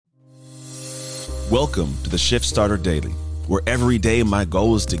Welcome to the Shift Starter Daily, where every day my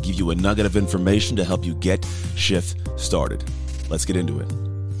goal is to give you a nugget of information to help you get shift started. Let's get into it.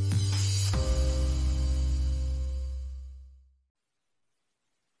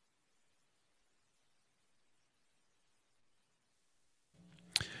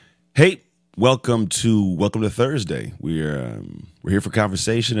 Hey, welcome to Thursday. We're here for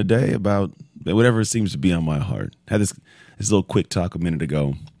conversation today about whatever seems to be on my heart. Had this little quick talk a minute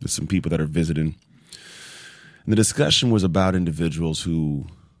ago with some people that are visiting. And the discussion was about individuals who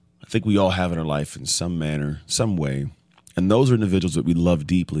I think we all have in our life in some manner, some way. And those are individuals that we love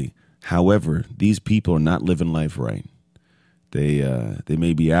deeply. However, these people are not living life right. They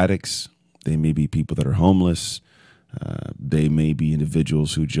may be addicts. They may be people that are homeless. They may be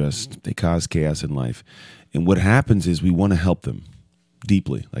individuals who they cause chaos in life. And what happens is we want to help them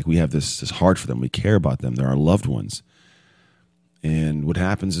deeply. Like we have this heart for them. We care about them. They're our loved ones. And what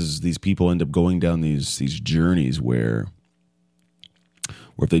happens is these people end up going down these journeys where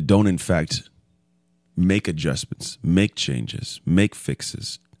if they don't, in fact, make adjustments, make changes, make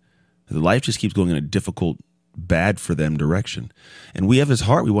fixes, the life just keeps going in a difficult, bad for them direction. And we have this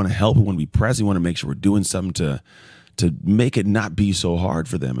heart. We want to help. We want to be present. We want to make sure we're doing something to make it not be so hard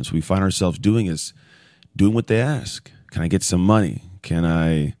for them. And so we find ourselves doing what they ask. Can I get some money? Can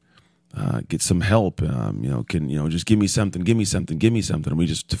I get some help? Just give me something. And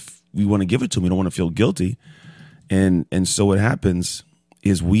we want to give it to them. We don't want to feel guilty. And so what happens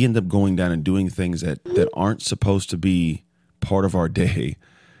is we end up going down and doing things that aren't supposed to be part of our day,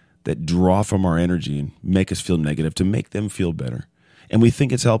 that draw from our energy and make us feel negative to make them feel better. And we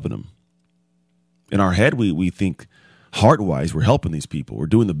think it's helping them. In our head, we think heart-wise, we're helping these people. We're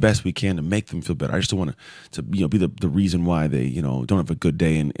doing the best we can to make them feel better. I just don't want to be the reason why they don't have a good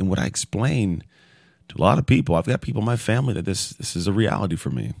day. And what I explain to a lot of people, I've got people in my family that this is a reality for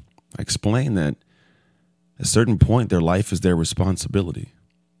me. I explain that at a certain point, their life is their responsibility.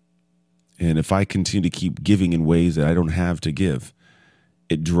 And if I continue to keep giving in ways that I don't have to give,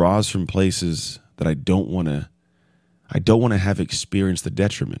 it draws from places that I don't want to have experienced the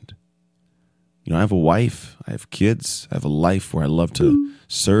detriment. I have a wife, I have kids, I have a life where I love to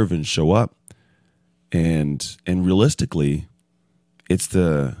serve and show up. And realistically, it's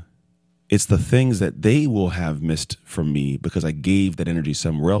the things that they will have missed from me because I gave that energy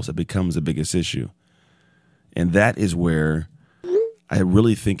somewhere else that becomes the biggest issue. And that is where I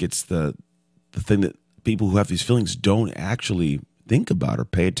really think it's the thing that people who have these feelings don't actually think about or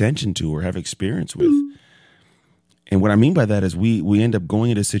pay attention to or have experience with. And what I mean by that is we end up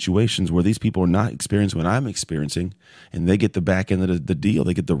going into situations where these people are not experiencing what I'm experiencing, and they get the back end of the deal.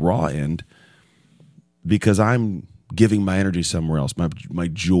 They get the raw end because I'm giving my energy somewhere else, my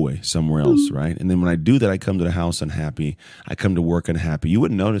joy somewhere else, right? And then when I do that, I come to the house unhappy. I come to work unhappy. You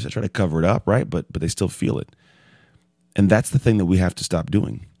wouldn't notice. I try to cover it up, right? But they still feel it. And that's the thing that we have to stop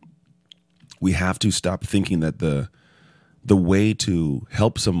doing. We have to stop thinking that the way to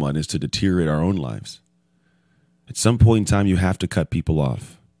help someone is to deteriorate our own lives. At some point in time, you have to cut people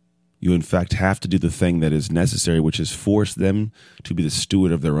off. You, in fact, have to do the thing that is necessary, which is force them to be the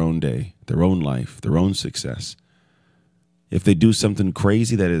steward of their own day, their own life, their own success. If they do something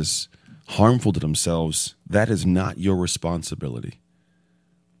crazy that is harmful to themselves, that is not your responsibility.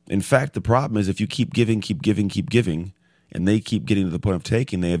 In fact, the problem is if you keep giving, and they keep getting to the point of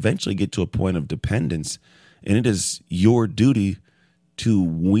taking, they eventually get to a point of dependence, and it is your duty to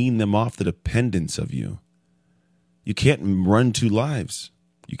wean them off the dependence of you. You can't run two lives.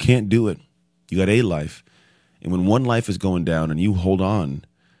 You can't do it. You got a life. And when one life is going down and you hold on,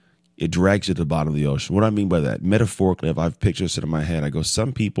 it drags you to the bottom of the ocean. What do I mean by that? Metaphorically, if I've pictures it in my head, I go,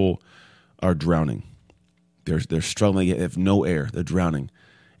 some people are drowning. They're struggling. They have no air. They're drowning.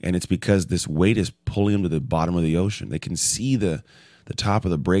 And it's because this weight is pulling them to the bottom of the ocean. They can see the top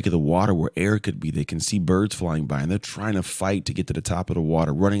of the break of the water where air could be. They can see birds flying by, and they're trying to fight to get to the top of the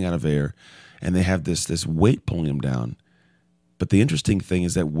water, running out of air. And they have this weight pulling them down. But the interesting thing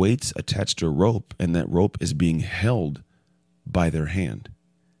is that weight's attached to a rope, and that rope is being held by their hand.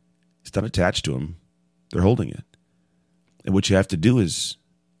 It's not attached to them. They're holding it. And what you have to do is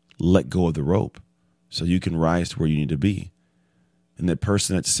let go of the rope so you can rise to where you need to be. And that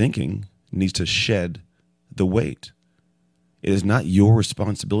person that's sinking needs to shed the weight. It is not your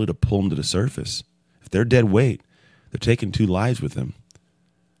responsibility to pull them to the surface. If they're dead weight, they're taking two lives with them.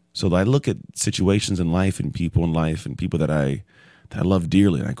 So I look at situations in life and people that I love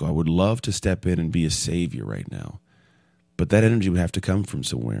dearly, and I go, I would love to step in and be a savior right now. But that energy would have to come from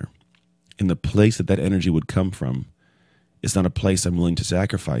somewhere. And the place that energy would come from is not a place I'm willing to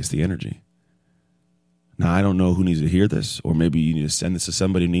sacrifice the energy. Now, I don't know who needs to hear this, or maybe you need to send this to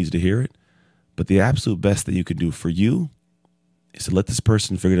somebody who needs to hear it. But the absolute best that you can do for you is to let this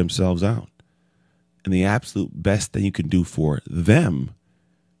person figure themselves out. And the absolute best thing you can do for them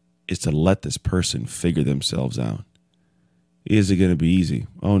is to let this person figure themselves out. Is it going to be easy?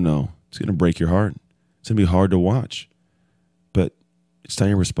 Oh, no. It's going to break your heart. It's going to be hard to watch. But it's not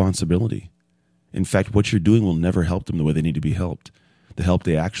your responsibility. In fact, what you're doing will never help them the way they need to be helped. The help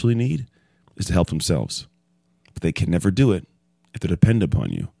they actually need is to help themselves. But they can never do it if they depend upon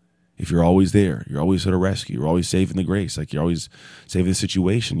you. If you're always there, you're always at a rescue, you're always saving the grace, like you're always saving the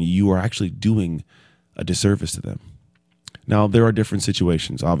situation, you are actually doing a disservice to them. Now, there are different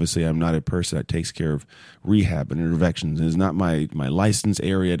situations. Obviously, I'm not a person that takes care of rehab and interventions. It is not my license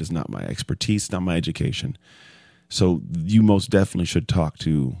area. It is not my expertise. It's not my education. So you most definitely should talk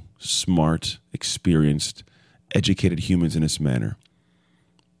to smart, experienced, educated humans in this manner.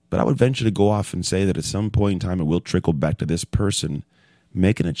 But I would venture to go off and say that at some point in time, it will trickle back to this person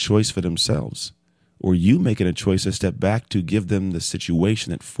making a choice for themselves, or you making a choice to step back to give them the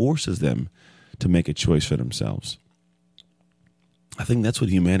situation that forces them to make a choice for themselves. I think that's what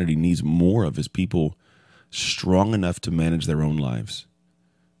humanity needs more of, is people strong enough to manage their own lives,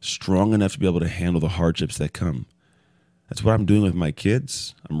 strong enough to be able to handle the hardships that come. That's what I'm doing with my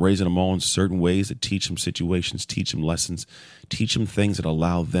kids. I'm raising them all in certain ways that teach them situations, teach them lessons, teach them things that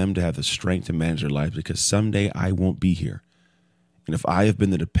allow them to have the strength to manage their lives, because someday I won't be here. And if I have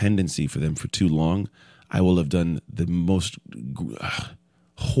been the dependency for them for too long, I will have done the most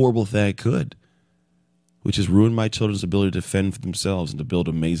horrible thing I could, which is ruin my children's ability to fend for themselves and to build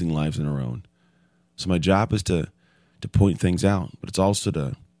amazing lives on their own. So my job is to point things out, but it's also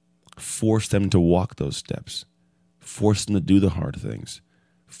to force them to walk those steps, force them to do the hard things,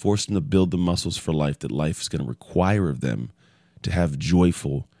 force them to build the muscles for life that life is going to require of them to have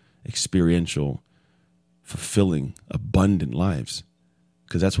joyful, experiential, fulfilling, abundant lives.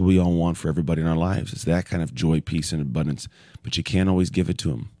 Because that's what we all want for everybody in our lives. It's that kind of joy, peace, and abundance. But you can't always give it to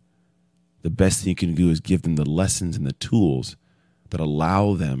them. The best thing you can do is give them the lessons and the tools that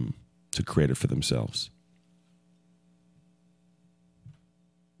allow them to create it for themselves.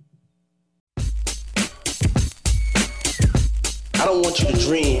 I don't want you to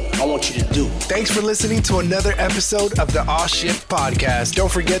dream. I want you to do. Thanks for listening to another episode of the Off Shift Podcast.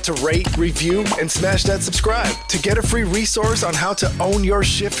 Don't forget to rate, review, and smash that subscribe. To get a free resource on how to own your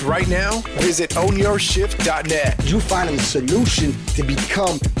shift right now, visit ownyourshift.net. You finding the solution to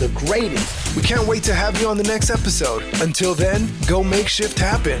become the greatest. We can't wait to have you on the next episode. Until then, go make shift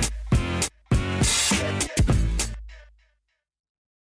happen.